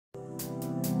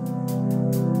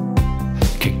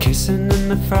kissing in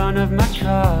the front of my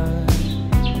car,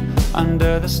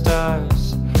 under the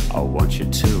stars. I want you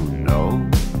to know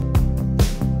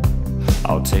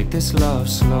I'll take this love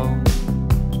slow.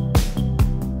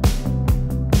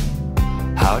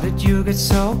 How did you get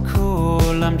so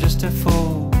cool? I'm just a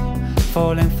fool,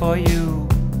 falling for you.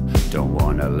 Don't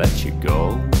wanna let you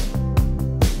go.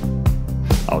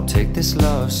 I'll take this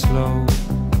love slow.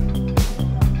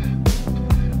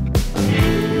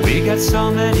 We got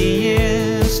so many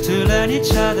years to learn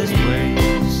each other's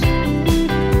ways.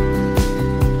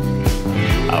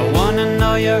 I wanna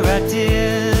know your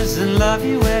ideas and love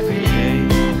you every day.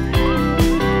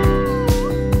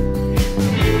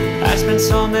 I spent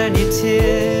so many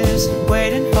tears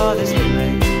waiting for this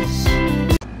place.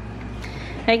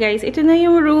 Hi guys, ito na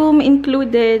yung room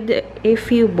included if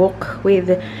you book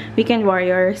with Weekend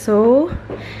Warrior. So,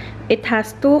 it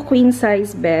has 2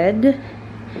 queen-size bed.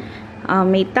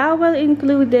 May towel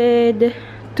included,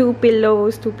 2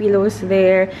 pillows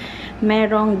there.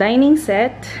 Merong dining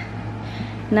set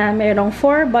na merong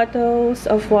 4 bottles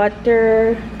of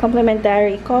water,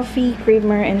 complimentary coffee,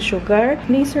 creamer, and sugar.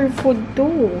 May serve food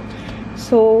too.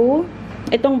 So,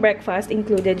 itong breakfast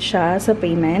included siya sa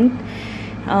payment.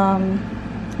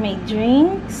 May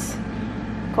drinks,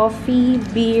 coffee,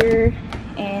 beer,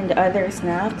 and other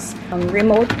snacks.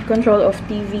 Remote control of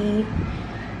TV.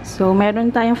 So,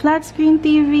 meron tayong flat screen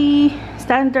TV,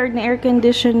 standard na air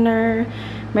conditioner,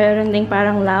 meron ding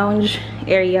parang lounge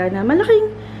area na malaking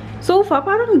sofa.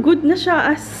 Parang good na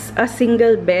siya as a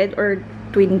single bed or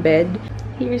twin bed.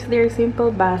 Here's their simple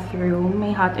bathroom.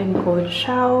 May hot and cold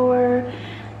shower.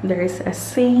 There's a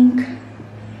sink,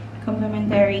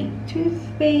 complimentary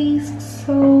toothpaste,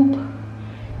 soap,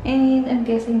 and I'm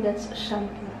guessing that's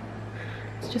shampoo.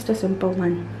 It's just a simple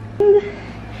one. And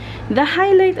the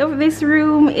highlight of this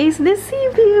room is the sea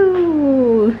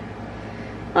view.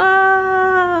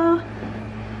 Wow!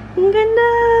 Ang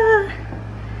ganda!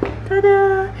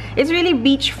 Tada! It's really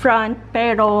beachfront,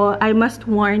 pero I must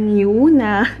warn you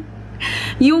na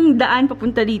yung daan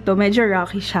papunta dito, medyo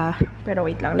rocky siya. Pero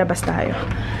wait lang, labas tayo.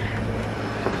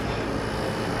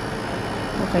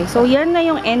 Okay, so yan na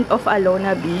yung end of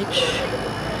Alona Beach.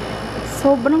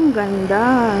 Sobrang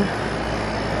ganda.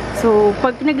 So,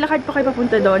 pag naglakad pa kayo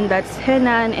papunta doon, that's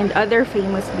Henan and other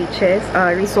famous beaches,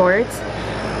 resorts.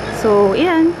 So,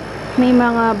 yan. May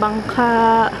mga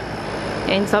bangka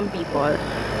and some people.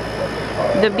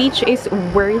 The beach is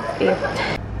worth it.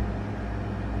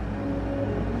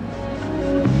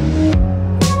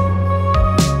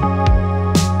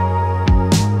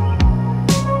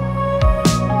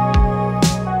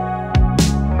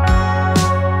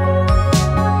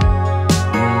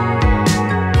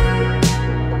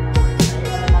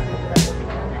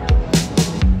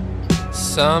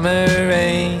 Summer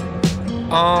rain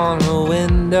on the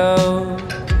window.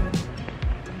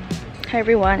 Hi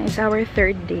everyone, it's our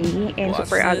 3rd day and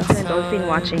super aga na dolphin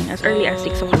watching as early as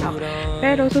 6 o'clock.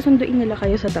 Pero susunduin nila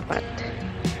kayo sa tapat.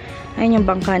 Ayun yung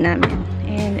bangka namin.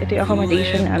 And ito yung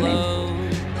accommodation namin.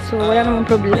 So wala namang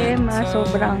problema.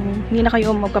 Sobrang hindi na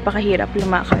kayo magpapakahirap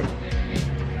lumakad.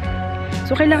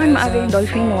 So kailangan maaga yung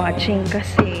dolphin watching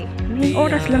kasi may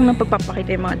oras lang ng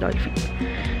pagpapakita yung mga dolphin.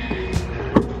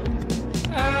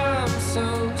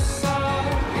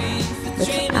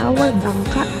 That's our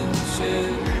bangka.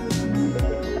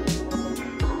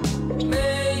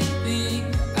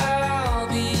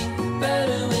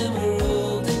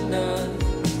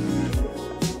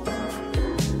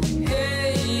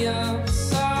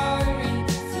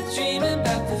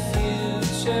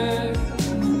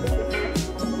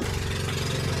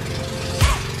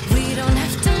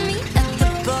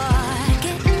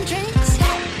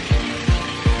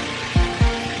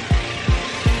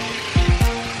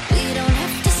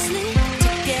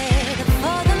 Together.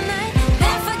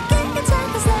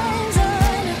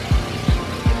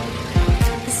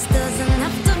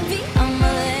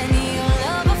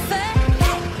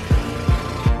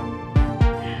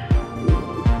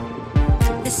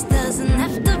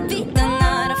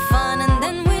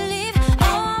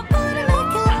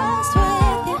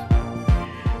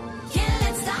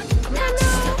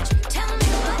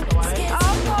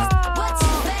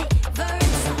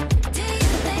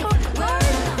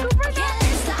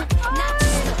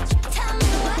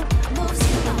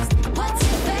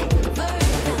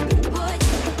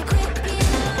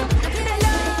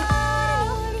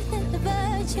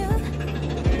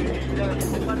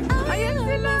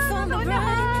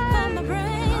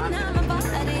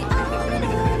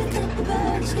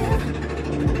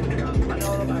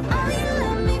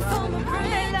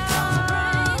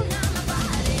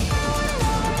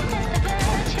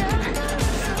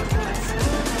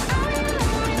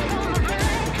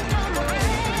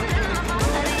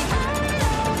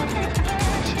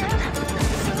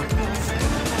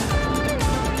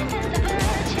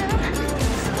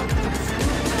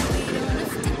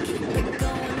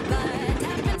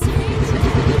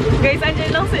 Guys,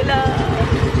 andyan lang sila.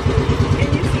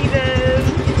 Can you see them?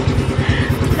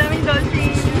 Daming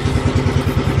dolphins.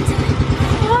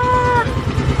 Wow!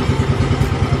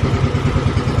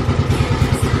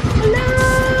 Hello!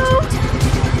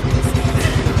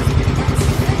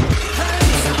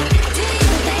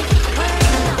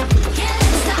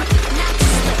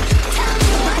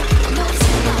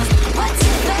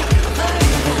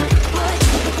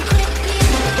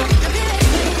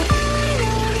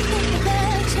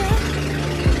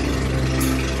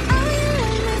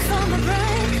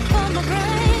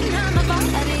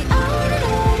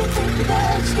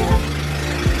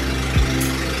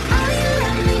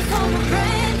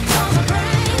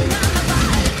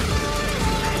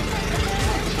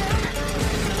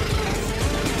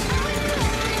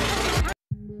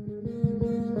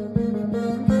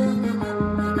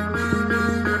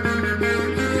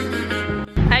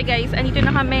 Hi guys, andito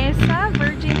na kami sa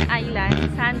Virgin Island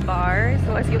sandbar.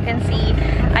 So as you can see,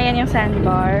 ayan yung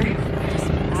sandbar.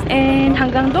 And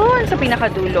hanggang doon sa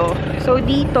pinakadulo. So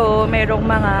dito, merong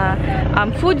mga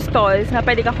food stalls na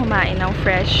pwede kang kumain ng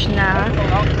fresh na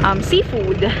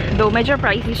seafood. Though medyo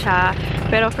pricey siya,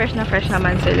 pero fresh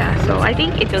naman sila. So I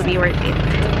think it will be worth it.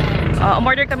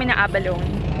 Umorder kami ng abalone.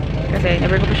 Kasi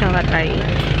never ko pa siyang na-try.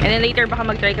 And then later baka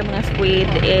mag-try kami ng squid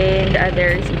and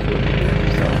other seafood.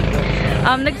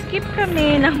 So, nag-skip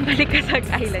kami ng Balikasag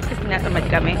Island kasi natamad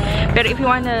kami. Pero if you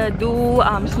wanna do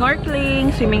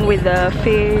snorkeling, swimming with the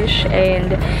fish,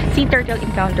 and sea turtle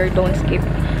encounter, don't skip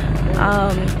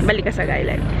Balikasag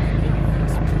Island.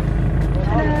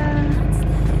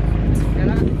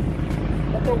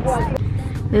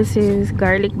 This is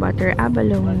garlic butter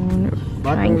abalone.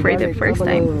 Trying for the first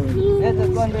time.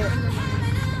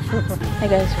 Hi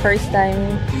guys, first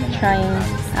time trying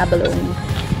abalone.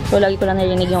 So, lagi ko lang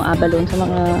narinig yung abalone sa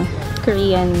mga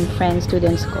Korean friends,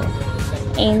 students ko.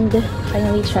 And,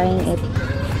 finally trying it.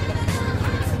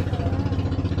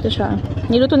 Ito siya.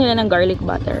 Niluto nila ng garlic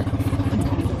butter.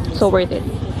 So, worth it.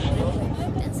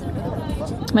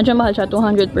 Medyo mahal siya,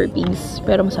 200 per piece.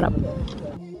 Pero masarap.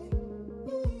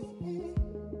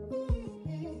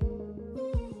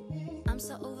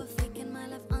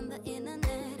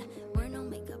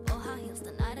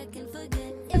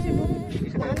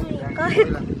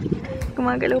 Kahit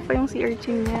gumagalaw pa yung sea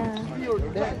urchin niya.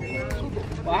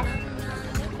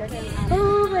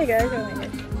 Oh my gosh, oh my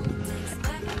gosh.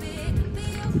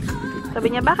 Sabi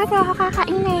niya, bakit ako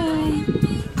kakain eh?